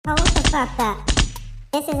fucked up.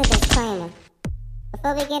 This is a disclaimer.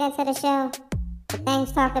 Before we get into the show, the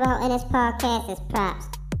things talked about in this podcast is props,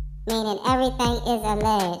 meaning everything is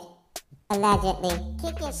alleged. Allegedly.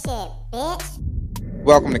 Kick your shit, bitch.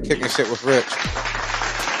 Welcome to Kicking Shit with Rich.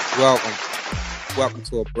 Welcome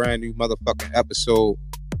to a brand new motherfucking episode.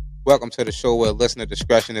 Welcome to the show where listener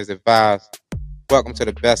discretion is advised. Welcome to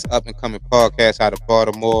the best up-and-coming podcast out of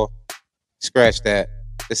Baltimore. Scratch that.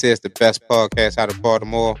 This is the best podcast out of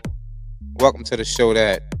Baltimore. Welcome to the show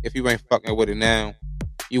that, if you ain't fucking with it now,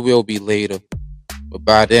 you will be later. But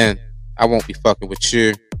by then, I won't be fucking with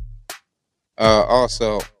you.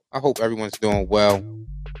 Also, I hope everyone's doing well.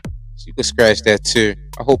 So you can scratch that too.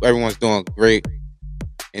 I hope everyone's doing great.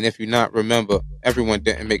 And if you're not, remember, everyone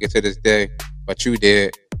didn't make it to this day, but you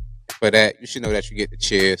did. For that, you should know that you get the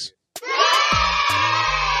cheers.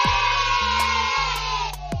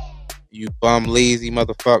 You bum lazy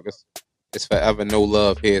motherfuckers. It's forever no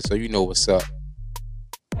love here, so you know what's up.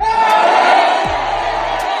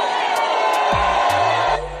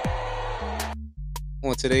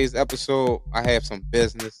 On today's episode, I have some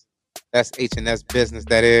business. That's HNS business,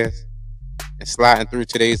 that is. And sliding through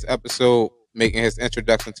today's episode, making his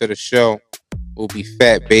introduction to the show, will be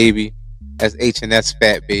Fat Baby. That's HNS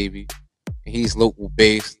Fat Baby. And he's local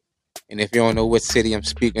based. And if you don't know what city I'm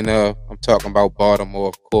speaking of, I'm talking about Baltimore,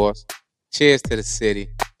 of course. Cheers to the city.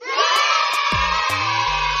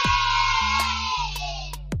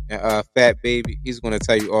 And Fat Baby, he's going to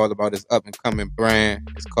tell you all about his up-and-coming brand.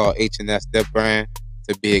 It's called HNS, the brand,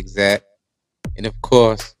 to be exact. And of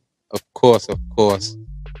course,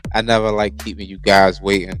 I never like keeping you guys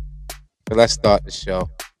waiting. So let's start the show.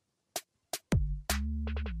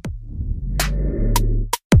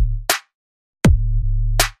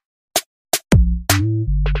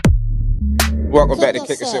 Welcome back to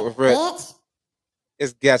Kicking Shit with Rich.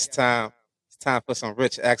 It's guest time. It's time for some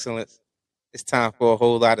rich excellence. It's time for a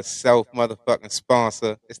whole lot of self-motherfucking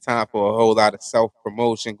sponsor. It's time for a whole lot of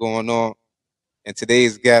self-promotion going on. And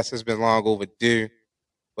today's guest has been long overdue,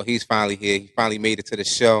 but he's finally here. He finally made it to the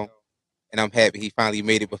show. And I'm happy he finally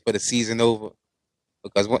made it before the season over.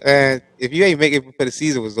 Because if you ain't make it before the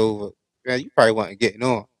season was over, man, you probably wasn't getting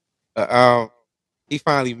on. He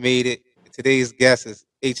finally made it. Today's guest is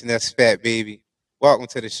HNS Fat Baby. Welcome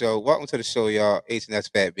to the show. Welcome to the show, y'all.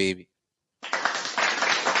 HNS Fat Baby.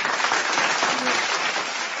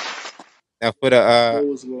 Now, for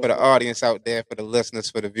the audience out there, for the listeners,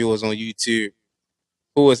 for the viewers on YouTube,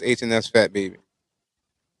 who is HNS Fat Baby?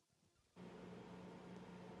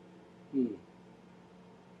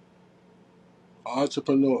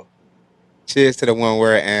 Entrepreneur. Cheers to the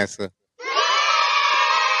one-word answer.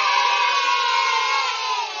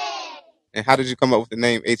 And how did you come up with the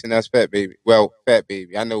name HNS Fat Baby? Well, Fat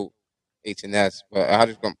Baby. I know HNS, but how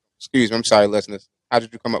did you come? Excuse me, I'm sorry, listeners. How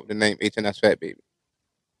did you come up with the name HNS Fat Baby?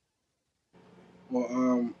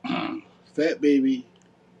 Well, Fat Baby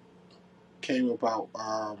came about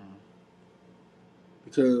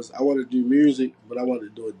because I wanted to do music, but I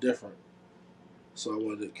wanted to do it different. So I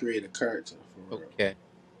wanted to create a character for real,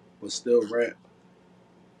 but still rap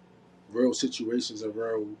real situations and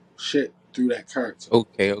real shit through that character.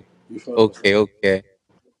 Okay.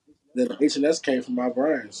 Then HNS came from my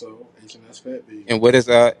brand, so HNS Fat Baby. And what is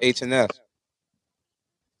HNS?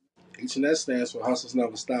 HNS stands for Hustles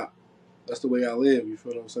Never Stop. That's the way I live. You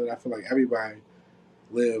feel what I'm saying? I feel like everybody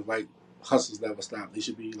live like hustles never stop. They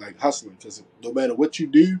should be like hustling, because no matter what you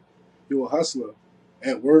do, you're a hustler.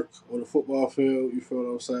 At work, on the football field, you feel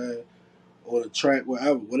what I'm saying? Or the track,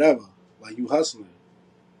 whatever. Like, you hustling.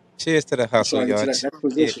 Cheers to the hustle, y'all. To that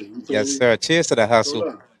position. Yes, sir. Cheers to the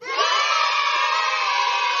hustle.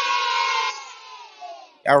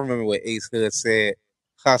 I remember what Ace Hood said.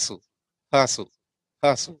 Hustle. Hard.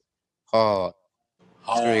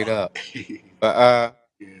 Straight up. But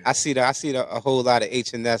I see a whole lot of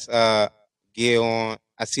HNS gear on.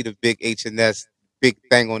 I see the big HNS big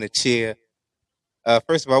thing on the chair.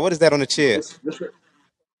 First of all, what is that on the chair?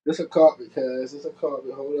 This a carpet, cuz. It's a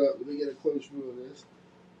carpet. Hold up. Let me get a close view of this.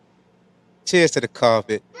 Cheers to the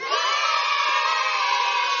carpet.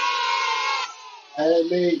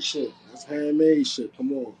 Handmade shit. That's handmade shit.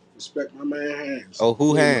 Come on. Respect my man hands. Oh,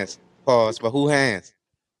 who hands? Pause. But who hands?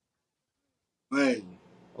 Wayne.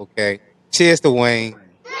 Okay. Cheers to Wayne.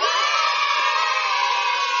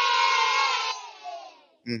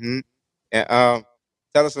 Mm-hmm. And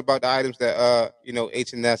tell us about the items that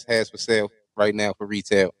HNS has for sale right now for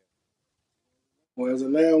retail. Well, as of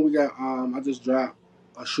now, we got I just dropped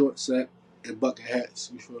a short set and bucket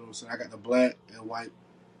hats. You feel what I'm saying? I got the black and white.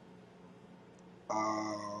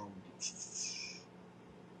 I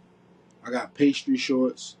got pastry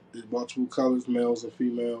shorts. There's multiple colors, males and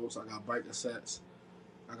females. I got biker sets.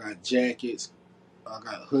 I got jackets. I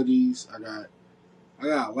got hoodies. I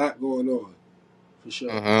got a lot going on for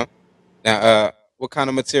sure. Uh-huh. Now, what kind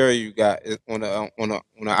of material you got on the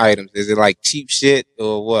items? Is it like cheap shit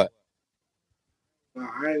or what? Now,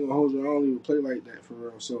 I ain't gonna hold you. I don't even play like that for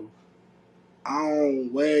real. So I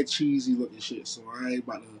don't wear cheesy looking shit. So I ain't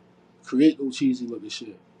about to create no cheesy looking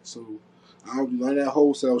shit. So I don't do none of that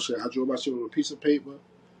wholesale shit. I draw my shit on a piece of paper.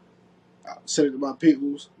 I send it to my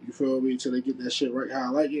peoples. You feel me? Till they get that shit right how I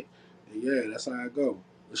like it. And yeah, that's how I go.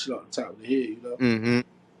 The shit off the top of the head, you know. Mm-hmm.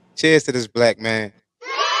 Cheers to this black man.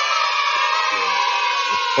 Yeah.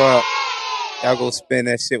 The fuck? Y'all go spend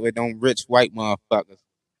that shit with them rich white motherfuckers.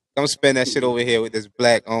 Come spend that shit over here with this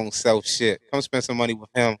black owned self shit. Come spend some money with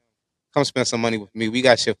him. Come spend some money with me. We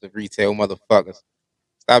got shit to retail, motherfuckers.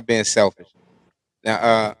 Stop being selfish.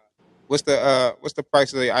 Now, what's the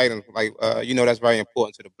price of the items? Like, that's very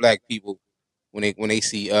important to the black people when they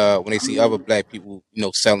see other black people,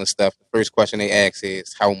 selling stuff. The first question they ask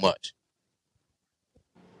is how much.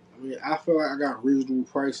 I mean, I feel like I got reasonable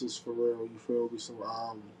prices for real. You feel me? So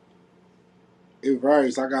it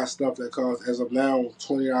varies. I got stuff that costs as of now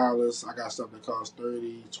 $20. I got stuff that costs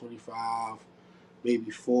 30, 25, maybe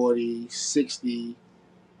 40, 60,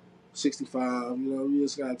 65. You know, you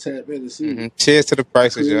just gotta tap in and see. Cheers to the I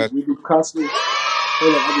prices, create. y'all. We do custom.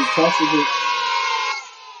 Hold up, I do custom.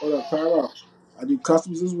 Hold up, time out. I do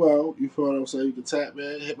customs as well. You feel what I'm saying? You can tap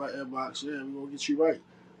in, hit my inbox. Yeah, we gonna get you right.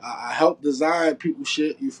 I help design people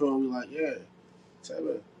shit. You feel me? Like yeah, tap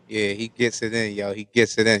in. Yeah, he gets it in, yo. He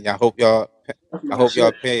gets it in. Y'all hope y'all. That's I my hope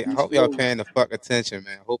y'all shit. pay. I East hope y'all Coast. paying the fuck attention,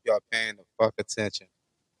 man. I hope y'all paying the fuck attention.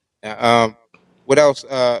 Now, what else?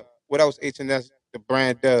 What else? HNS the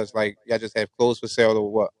brand does? Like y'all just have clothes for sale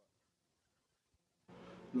or what?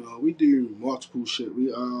 No, we do multiple shit.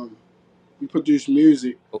 We produce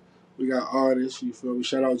music. Oh, We got artists. You feel me?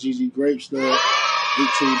 Shout out Gigi Grapester,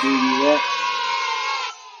 18 Baby Rack,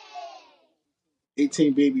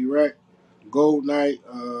 18 Baby Rack, Gold Knight,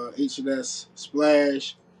 HNS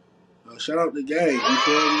Splash. Shout out the gang. You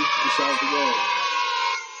feel me? Shout out the gang.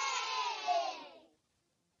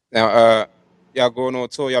 now, y'all going on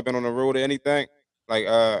tour? Y'all been on the road or anything? Like,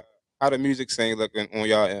 how the music scene looking on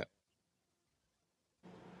y'all end?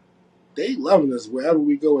 They loving us wherever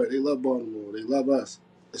we go at. They love Baltimore. They love us,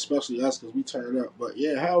 especially us because we turn up. But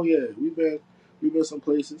yeah, hell yeah, we been some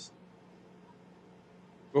places.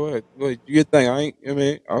 Go ahead, do your thing. I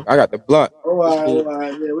mean, I got the blunt. Oh, It's I, cool. oh, I,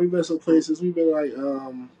 yeah, we've been some places. We've been like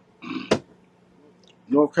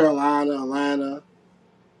North Carolina, Atlanta,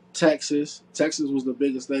 Texas. Texas was the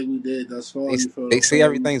biggest thing we did thus They far. You feel what they I'm say saying? We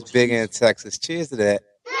everything's was on bigger in stage. Texas. Cheers to that.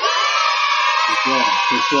 For sure,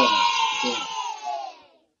 for sure, for sure.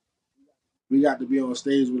 We got to be on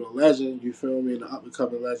stage with a legend. You feel me? An up and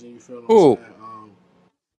coming legend. You feel what I'm Cool. saying?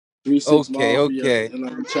 3 6 Okay, Mafia okay.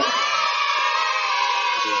 and chat.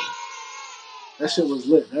 Yeah. That shit was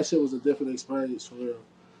lit. That shit was a different experience for real.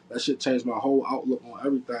 That shit changed my whole outlook on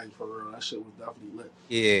everything for real. That shit was definitely lit.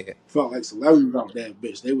 Yeah. Felt like celebrities out that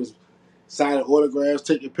bitch. They was signing autographs,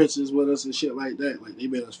 taking pictures with us and shit like that. Like they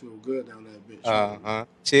made us feel good down that bitch. You know?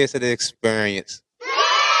 Cheers to the experience.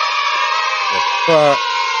 The fuck?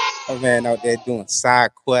 A man out there doing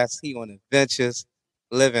side quests. He on adventures,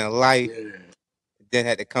 living life. Yeah. Then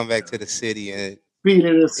had to come back Hell to the yeah. city and Feet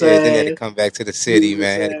in the yeah, then had to sand. come back to the Feet city, in the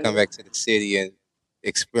man. Had to come sand. back to the city and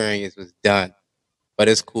experience was done. But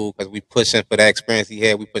it's cool because we pushing for that experience he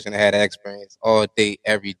had. We pushing to have that experience all day,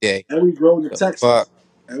 every day. And we drove to The fuck? Texas.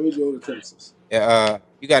 And we drove to Texas.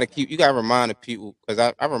 You gotta remind the people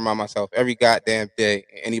because I remind myself every goddamn day.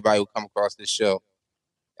 Anybody who come across this show,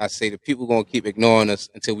 I say the people gonna keep ignoring us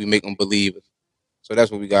until we make them believe us. So that's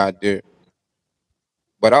what we gotta do.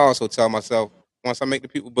 But I also tell myself once I make the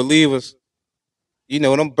people believe us,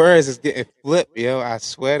 them birds is getting flipped, yo. I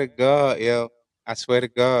swear to God, yo. I swear to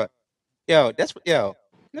God, yo. That's what, yo.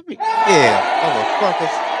 Let me, yeah,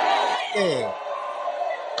 motherfuckers, yeah.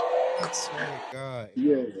 I swear to God,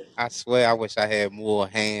 Yeah. yo. I swear I wish I had more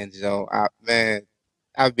hands, yo. Man,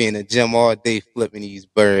 I've been in the gym all day flipping these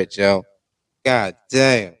birds, yo. God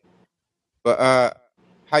damn. But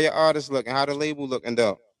how your artists looking? How the label looking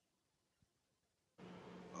though?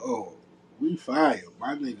 Oh, we fire.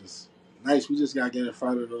 My niggas. Nice. We just gotta get in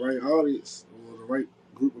front of the right audience or the right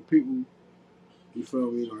group of people. You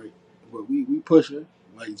feel me? Like, but we pushing.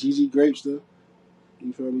 Like Gigi Grapester.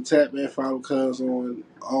 You feel me? Tap man, follow cuz on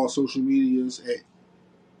all social medias at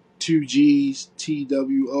 2Gs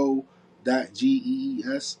TWO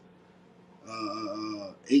 .GEES.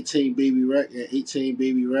 18 Baby Rack at 18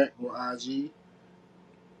 Baby Rack on IG.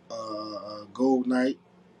 Gold Night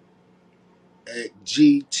at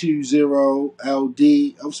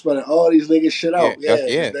G20LD. I'm spelling all these niggas shit out. Yeah.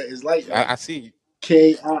 It's like I see.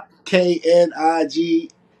 KNIGHT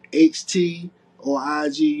on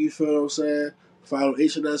IG. You feel what I'm saying? Follow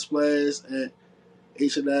HNS Splash at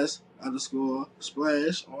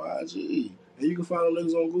HNS_Splash on IG. And you can find them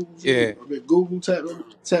niggas on Google too. Yeah. I mean, Google,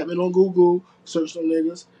 tap in on Google, search them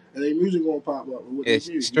niggas, and their music gonna pop up.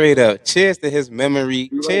 Straight up. Cheers to his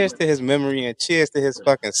memory. Cheers to his memory, and cheers to his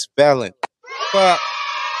fucking spelling. Fuck.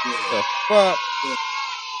 The fuck.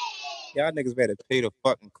 Y'all niggas better pay the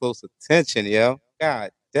fucking close attention, yo.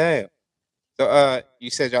 God damn. So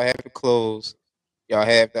you said y'all have the clothes, y'all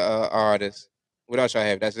have the artists. What else y'all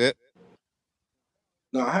have? That's it?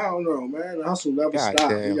 No, hell no, man. The hustle never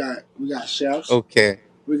stop. We got chefs. Okay.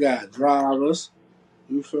 We got drivers.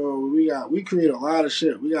 You feel me? We create a lot of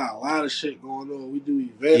shit. We got a lot of shit going on. We do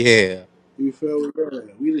events. Yeah. You feel me?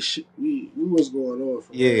 We the shit. We what's going on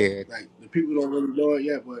for real. Like the people don't really know it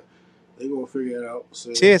yet, but they gonna figure it out.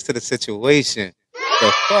 So, cheers to the situation.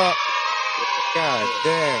 The fuck? God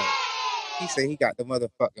damn. He said he got the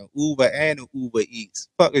motherfucking Uber and the Uber Eats.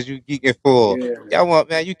 Fuck is you geeking for? Yeah. Y'all want,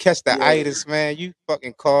 man, you catch the itis, man. You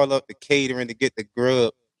fucking call up the catering to get the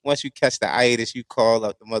grub. Once you catch the itis, you call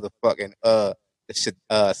up the motherfucking the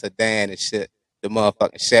sedan and shit. The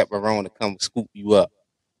motherfucking chaperone to come scoop you up.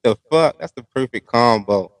 The fuck? That's the perfect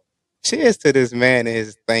combo. Cheers to this man and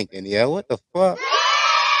his thinking, yo. What the fuck?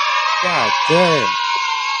 God damn.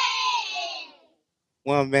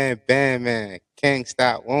 One man, band man. Can't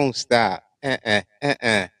stop, won't stop. God damn.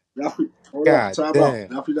 Now we got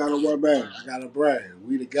a one man. I got a brand.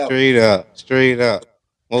 We together. Straight up.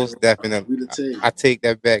 Most definitely. We the team. I take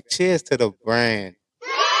that back. Cheers to the brand.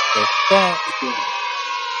 The fuck?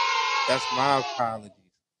 That's my apologies.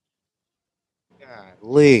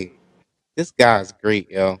 Golly. This guy's great,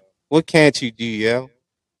 yo. What can't you do, yo?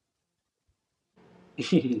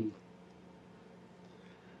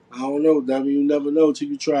 I don't know, W. You never know till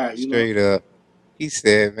you try. Straight up. He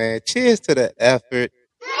said, man, cheers to the effort.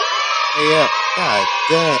 Hey, up. God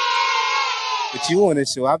damn. But you on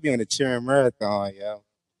this show, I'll be on the cheering marathon, yo.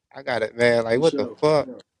 I got it, man. Like, what the fuck?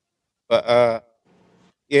 But,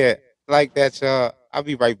 yeah, like that, y'all. I'll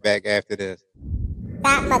be right back after this.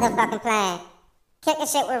 Stop motherfucking playing. Kicking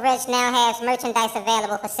Shit with Rich now has merchandise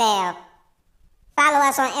available for sale. Follow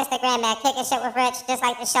us on Instagram at Kicking Shit with Rich, just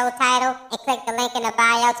like the show title, and click the link in the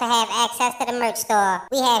bio to have access to the merch store.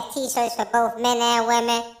 We have t-shirts for both men and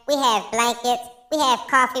women. We have blankets. We have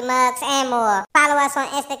coffee mugs and more. Follow us on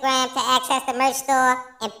Instagram to access the merch store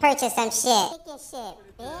and purchase some shit.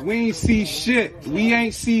 We ain't see shit. We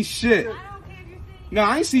ain't see shit. No,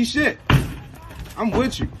 I ain't see shit. I'm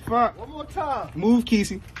with you. Fuck. One more time. Move,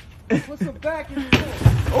 Kesey. Put some back in the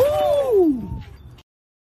Ooh.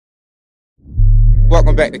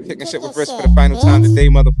 Welcome back to Kicking Shit with Rich for the final time today,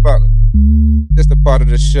 motherfuckers. This the part of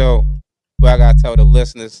the show where I gotta tell the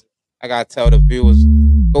listeners, I gotta tell the viewers,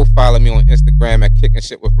 go follow me on Instagram at Kicking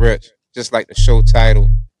Shit with Rich, just like the show title.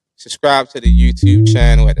 Subscribe to the YouTube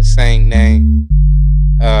channel at the same name.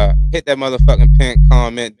 Hit that motherfucking pinned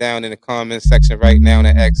comment down in the comment section right now to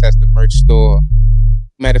access the merch store.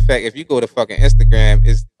 Matter of fact, if you go to fucking Instagram,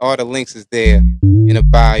 all the links is there in the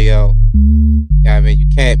bio. Yeah, I mean, you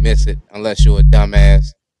can't miss it unless you're a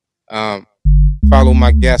dumbass. Follow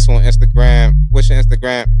my guests on Instagram. What's your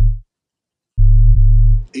Instagram?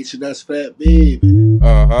 HNS Fat Baby.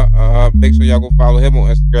 Make sure y'all go follow him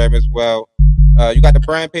on Instagram as well. You got the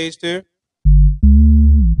brand page too?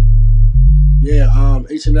 Yeah,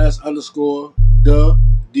 HNS_the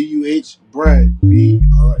DUH brand BRAND.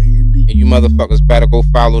 And you motherfuckers better go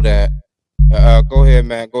follow that. Go ahead,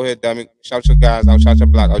 man. Go ahead, dummy. Shout your guys out. Shout your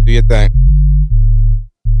block out. Do your thing.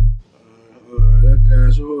 That guy.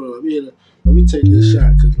 So hold on. Let me take this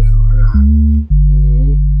shot because I got.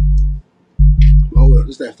 Oh well,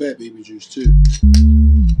 it's that Fat Baby juice too.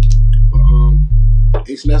 But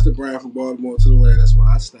HNS the brand from Baltimore to the land. That's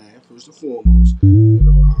why I stand first and foremost.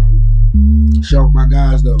 Shout out my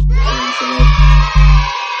guys though.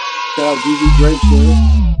 Shout out GV Grapes,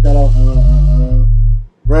 man. Shout out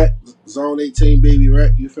Rec, Zone 18 Baby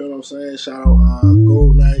Rec, you feel what I'm saying? Shout out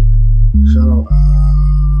Gold Knight. Shout out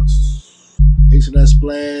HNS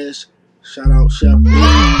Splash. Shout out Chef B.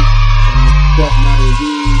 Chef Matty D.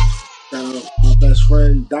 Shout out my best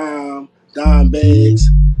friend Dime Bags.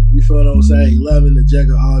 You feel what I'm saying? 11, the Jack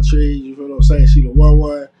of all trees. You feel what I'm saying? She the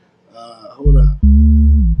one. Hold up.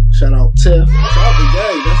 Shout out Tiff. Shout out the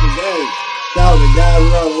gang. That's the gang. Shout out the guys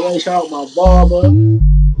around the way. Shout out my barber,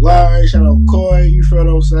 Larry. Shout out Corey. You feel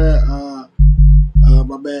what I'm saying?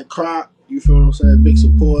 My man Croc. You feel what I'm saying? Big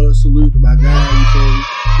supporter. Salute to my guy. You feel me?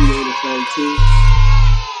 He made the thing too.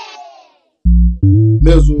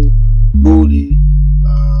 Mizzle, Moody.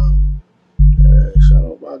 Shout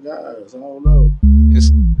out my guys. I don't know.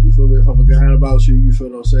 You feel me? If I'm a guy about you, you feel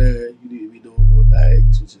what I'm saying? You need to be doing more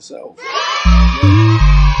things with yourself.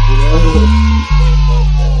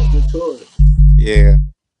 Yeah,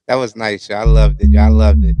 that was nice, y'all. I loved it. Y'all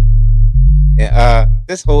loved it. And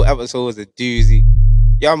this whole episode was a doozy.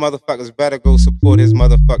 Y'all motherfuckers better go support his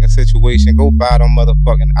motherfucking situation. Go buy them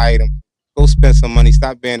motherfucking items. Go spend some money.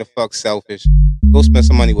 Stop being the fuck selfish. Go spend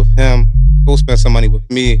some money with him. Go spend some money with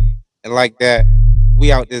me. And like that,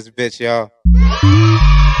 we out this bitch, y'all.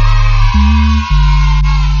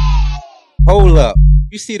 Hold up.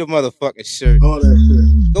 You see the motherfucking shirt. All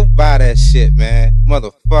that shit. Go buy that shit, man.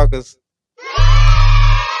 Motherfuckers.